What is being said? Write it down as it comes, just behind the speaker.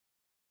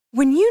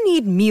When you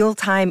need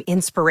mealtime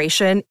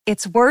inspiration,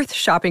 it's worth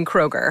shopping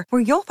Kroger,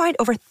 where you'll find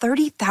over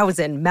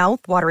 30,000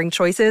 mouth-watering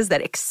choices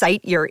that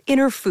excite your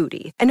inner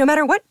foodie. And no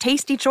matter what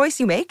tasty choice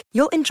you make,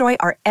 you'll enjoy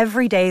our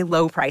everyday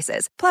low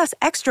prices, plus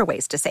extra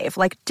ways to save,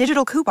 like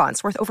digital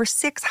coupons worth over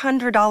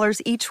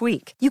 $600 each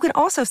week. You can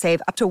also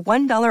save up to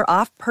 $1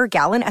 off per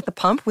gallon at the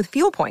pump with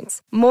fuel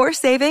points. More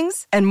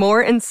savings and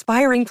more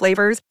inspiring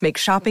flavors make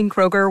shopping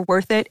Kroger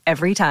worth it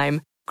every time.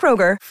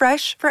 Kroger,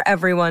 fresh for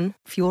everyone.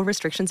 Fuel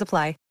restrictions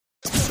apply.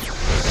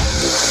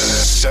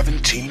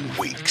 17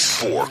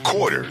 weeks, 4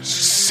 quarters,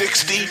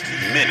 60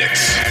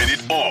 minutes, and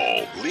it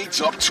all leads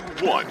up to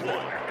one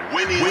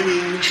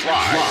winning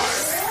drive.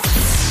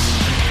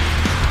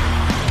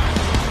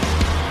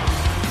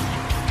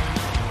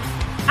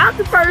 I'm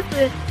the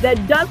person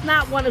that does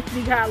not want to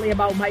speak highly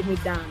about Mike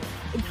Macdonald.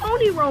 And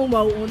Tony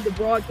Romo on the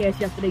broadcast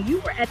yesterday, you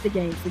were at the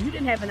game, so you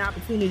didn't have an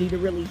opportunity to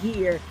really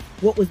hear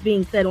what was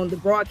being said on the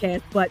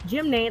broadcast. But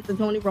Jim Nantz and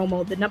Tony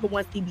Romo, the number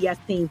one CBS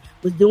team,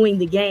 was doing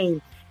the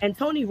game. And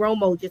Tony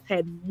Romo just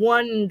had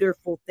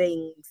wonderful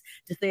things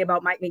to say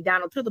about Mike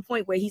Macdonald, to the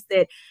point where he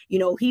said, you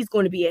know, he's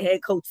going to be a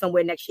head coach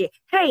somewhere next year.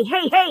 Hey,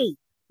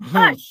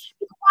 hush,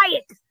 be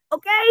quiet,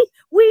 okay?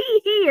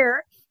 We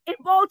here in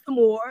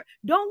Baltimore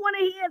don't want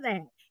to hear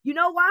that. You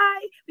know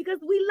why? Because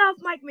we love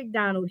Mike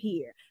Macdonald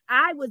here.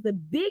 I was a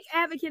big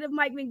advocate of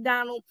Mike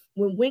Macdonald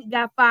when Wink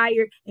got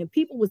fired, and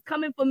people was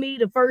coming for me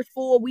the first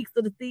 4 weeks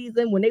of the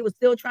season when they were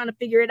still trying to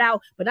figure it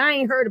out. But I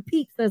ain't heard a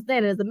peep since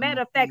then. As a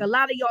matter of fact, a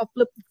lot of y'all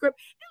flipped the script.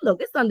 And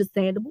look, it's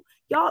understandable.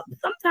 Y'all,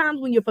 sometimes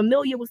when you're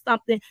familiar with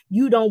something,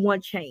 you don't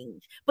want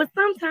change. But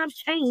sometimes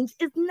change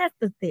is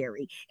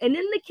necessary. And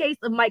in the case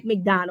of Mike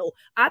Macdonald,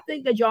 I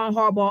think that John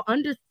Harbaugh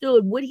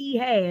understood what he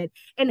had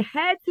and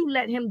had to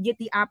let him get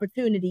the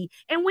opportunity.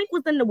 And Wink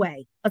was in the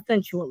way,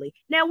 essentially.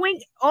 Now,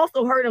 Wink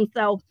also hurt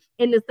himself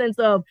in the sense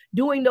of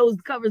doing those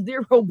cover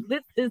zero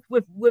blitzes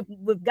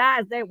with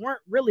guys that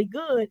weren't really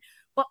good.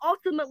 But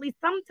ultimately,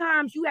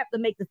 sometimes you have to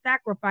make the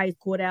sacrifice,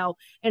 Cordell,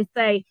 and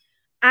say,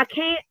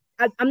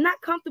 I'm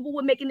not comfortable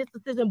with making this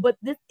decision, but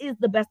this is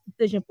the best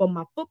decision for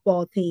my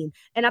football team.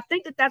 And I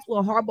think that that's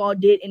what Harbaugh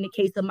did in the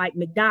case of Mike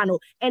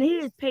Macdonald. And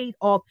he has paid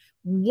off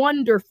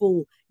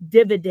wonderful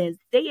dividends.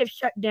 They have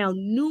shut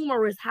down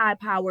numerous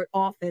high-powered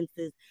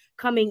offenses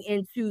coming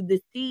into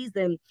the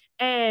season.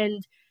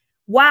 And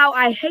while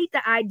I hate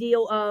the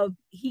ideal of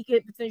he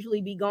could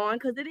potentially be gone,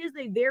 because it is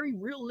a very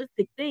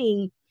realistic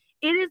thing,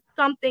 it is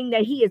something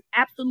that he has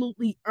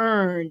absolutely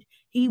earned.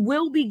 He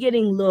will be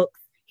getting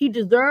looks. He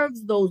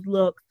deserves those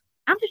looks.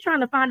 I'm just trying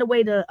to find a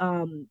way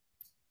to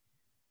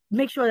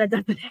make sure that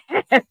doesn't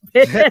happen.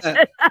 I'm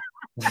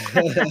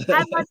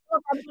not sure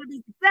if I'm going to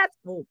be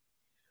successful.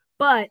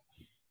 But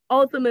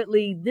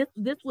ultimately,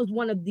 this was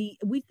one of the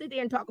 – we sit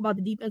there and talk about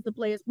the defensive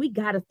players. We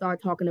got to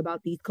start talking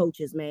about these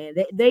coaches, man.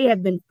 They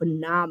have been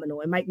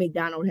phenomenal, and Mike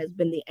Macdonald has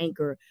been the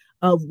anchor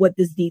of what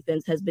this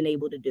defense has been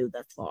able to do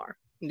thus far.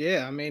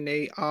 Yeah, I mean,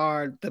 they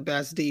are the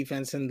best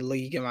defense in the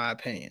league, in my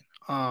opinion.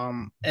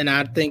 And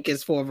I think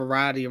it's for a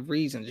variety of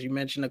reasons. You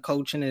mentioned the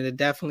coaching, and it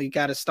definitely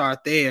got to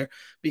start there,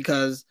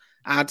 because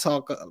I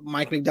talk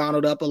Mike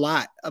Macdonald up a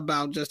lot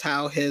about just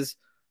how his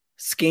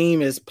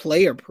scheme is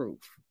player proof.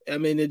 I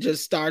mean, it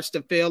just starts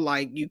to feel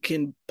like you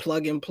can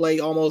plug and play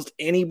almost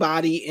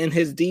anybody in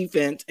his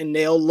defense and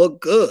they'll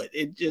look good.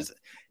 It just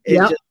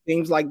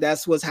seems like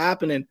that's what's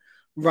happening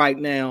right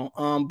now.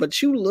 But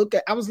you look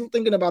at, I was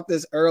thinking about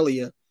this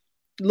earlier.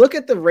 Look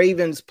at the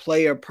Ravens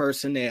player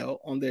personnel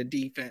on their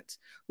defense.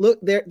 Look,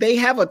 they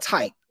have a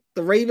type.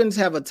 The Ravens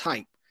have a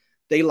type.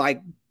 They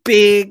like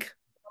big,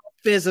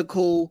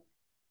 physical,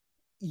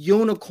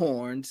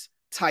 unicorns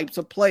types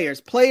of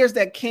players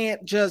that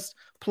can't just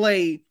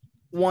play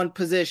one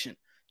position.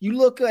 You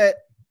look at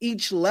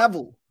each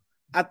level,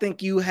 I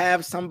think you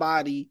have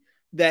somebody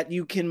that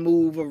you can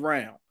move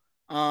around.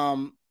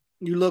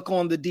 You look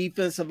on the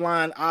defensive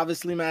line,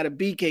 obviously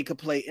Matabike could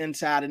play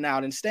inside and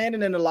out. And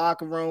standing in the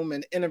locker room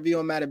and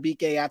interviewing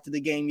Matabike after the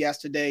game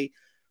yesterday,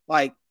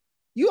 like,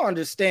 you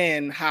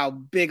understand how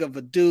big of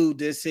a dude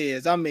this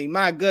is. I mean,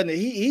 my goodness,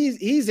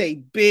 he's a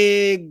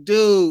big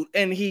dude,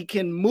 and he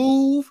can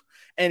move,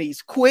 and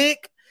he's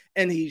quick,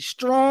 and he's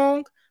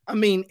strong. I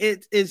mean,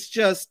 it's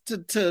just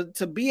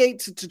to be able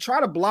to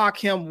try to block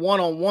him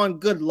one-on-one.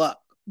 Good luck.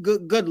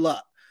 Good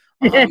luck.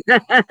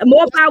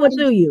 More power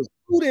to you.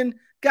 Including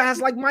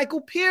guys like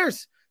Michael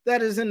Pierce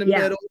that is in the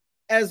middle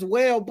as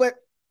well. But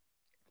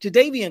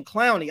Jadeveon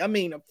Clowney, I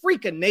mean, a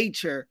freak of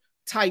nature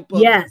type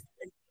of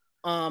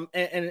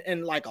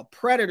and like a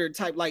predator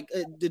type. Like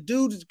the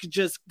dude could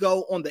just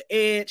go on the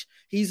edge.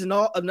 He's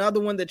another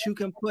one that you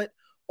can put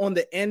on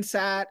the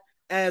inside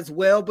as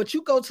well. But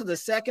you go to the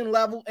second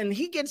level and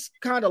he gets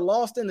kind of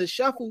lost in the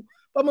shuffle.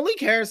 But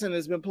Malik Harrison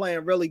has been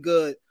playing really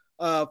good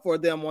for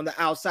them on the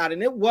outside.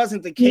 And it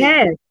wasn't the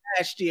case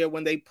last year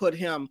when they put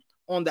him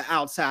on the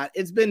outside.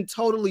 It's been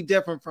totally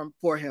different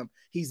for him.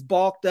 He's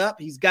bulked up,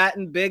 he's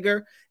gotten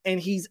bigger, and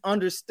he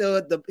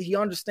understands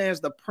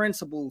the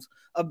principles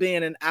of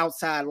being an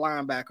outside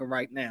linebacker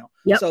right now.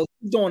 Yep. So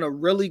he's doing a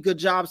really good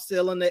job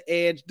stealing the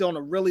edge, doing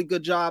a really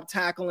good job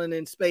tackling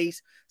in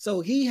space.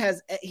 So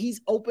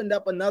he's opened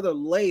up another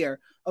layer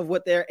of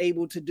what they're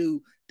able to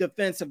do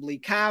defensively.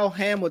 Kyle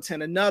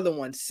Hamilton, another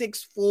one,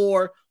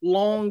 6'4",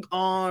 long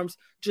arms,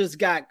 just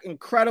got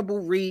incredible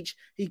reach.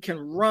 He can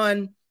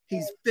run.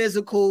 He's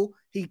physical.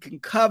 He can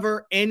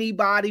cover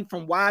anybody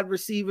from wide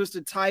receivers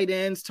to tight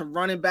ends to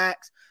running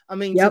backs. I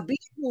mean, to be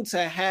able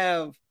to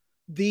have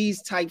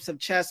these types of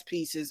chess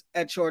pieces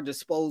at your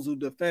disposal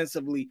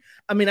defensively,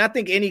 I mean, I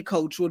think any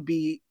coach would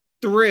be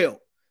thrilled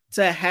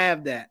to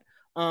have that.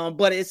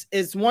 But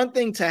it's one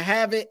thing to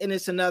have it, and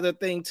it's another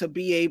thing to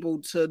be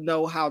able to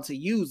know how to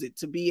use it,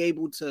 to be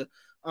able to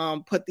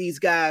put these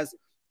guys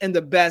in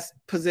the best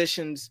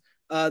positions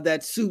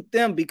that suit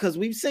them, because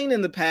we've seen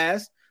in the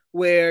past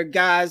where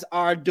guys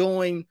are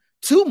doing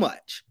too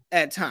much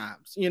at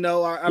times,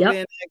 are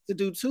being asked to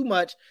do too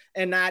much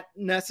and not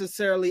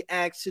necessarily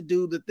asked to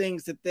do the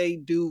things that they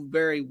do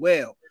very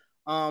well.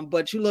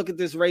 But you look at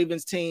this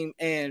Ravens team,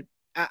 and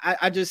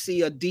I just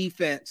see a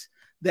defense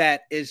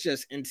that is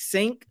just in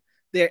sync.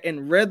 They're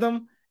in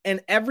rhythm,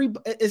 and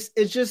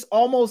it just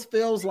almost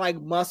feels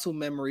like muscle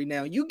memory.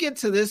 Now you get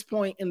to this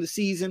point in the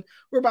season,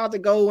 we're about to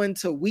go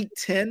into week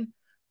 10.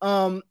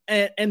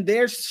 And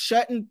they're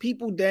shutting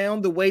people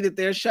down the way that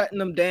they're shutting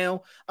them down.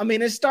 I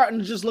mean, it's starting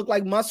to just look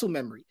like muscle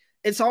memory.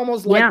 It's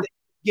almost like they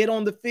get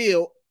on the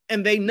field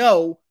and they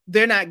know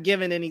they're not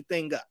giving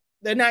anything up.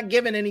 They're not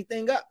giving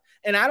anything up.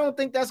 And I don't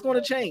think that's going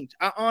to change.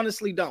 I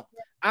honestly don't.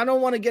 I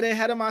don't want to get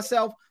ahead of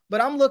myself, but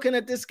I'm looking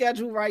at this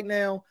schedule right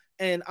now,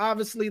 and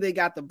obviously they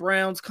got the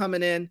Browns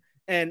coming in.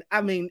 And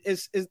I mean,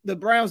 it's the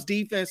Browns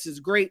defense is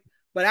great,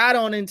 but I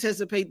don't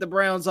anticipate the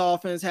Browns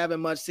offense having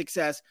much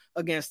success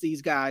against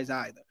these guys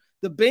either.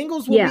 The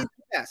Bengals will be the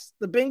test.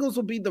 The Bengals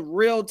will be the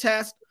real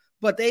test,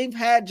 but they've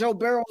had Joe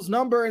Burrow's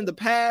number in the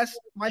past.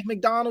 Mike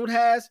Macdonald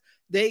has.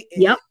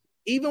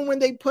 Even when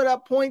they put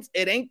up points,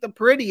 it ain't the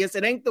prettiest.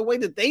 It ain't the way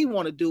that they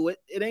want to do it.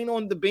 It ain't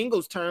on the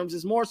Bengals' terms.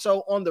 It's more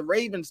so on the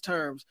Ravens'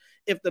 terms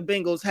if the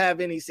Bengals have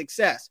any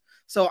success.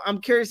 So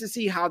I'm curious to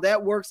see how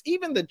that works.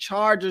 Even the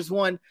Chargers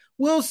one,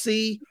 we'll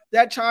see.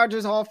 That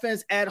Chargers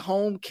offense at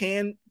home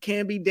can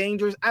be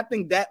dangerous. I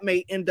think that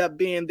may end up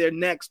being their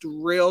next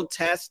real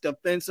test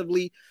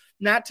defensively.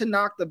 Not to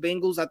knock the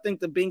Bengals. I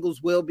think the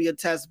Bengals will be a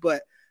test,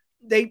 but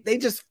they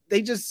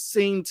just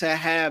seem to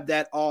have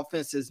that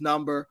offense's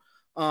number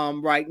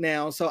right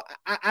now. So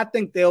I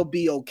think they'll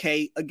be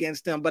okay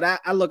against them. But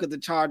I look at the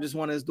Chargers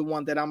one as the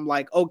one that I'm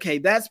like, okay,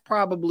 that's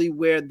probably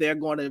where they're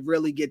going to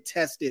really get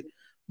tested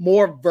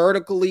more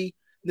vertically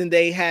than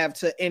they have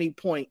to any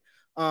point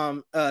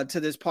to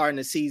this part in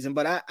the season.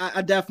 But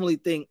I definitely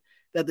think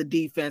that the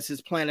defense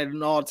is playing at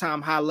an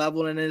all-time high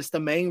level, and it's the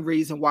main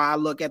reason why I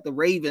look at the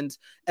Ravens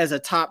as a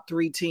top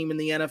 3 team in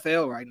the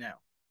NFL right now.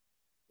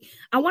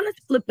 I want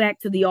to flip back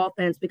to the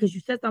offense because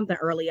you said something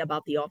earlier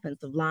about the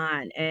offensive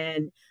line.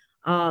 And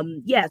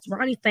yes,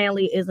 Ronnie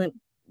Stanley isn't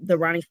the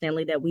Ronnie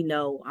Stanley that we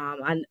know.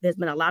 There's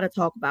been a lot of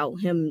talk about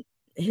him,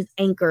 his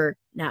anchor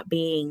not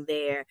being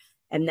there,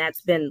 and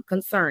that's been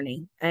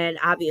concerning. And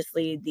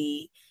obviously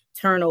the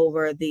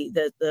turnover,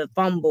 the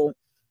fumble,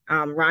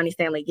 Ronnie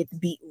Stanley gets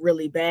beat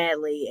really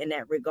badly in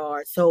that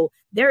regard. So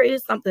there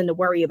is something to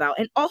worry about.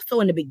 And also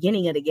in the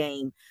beginning of the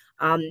game,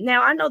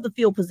 now I know the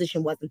field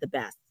position wasn't the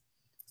best.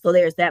 So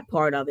there's that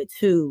part of it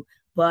too.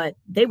 But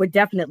they were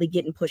definitely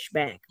getting pushed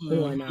back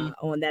on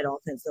that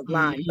offensive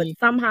line. But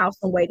somehow,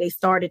 some way, they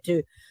started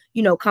to,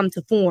 come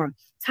to form.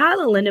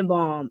 Tyler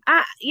Linderbaum,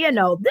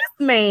 this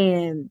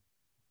man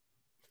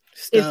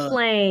is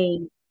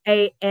playing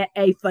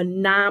a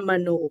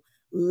phenomenal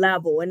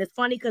level. And it's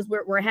funny because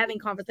we're having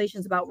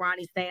conversations about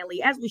Ronnie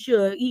Stanley, as we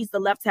should. He's the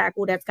left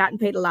tackle that's gotten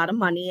paid a lot of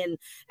money.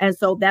 And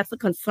so that's a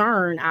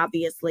concern,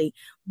 obviously.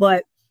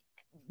 But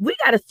we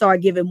got to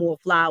start giving more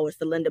flowers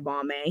to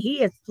Linderbaum, man. He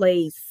has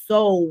played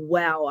so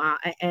well.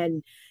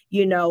 And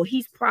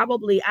he's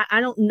probably,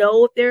 I don't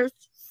know if there's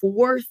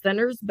 4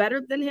 centers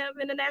better than him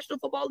in the National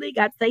Football League.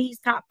 I'd say he's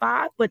top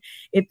 5. But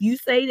if you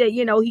say that,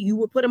 you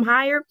would put him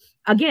higher,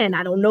 again,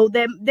 I don't know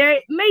that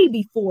there may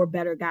be 4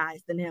 better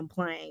guys than him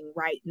playing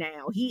right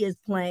now. He is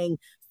playing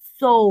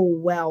so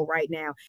well right now.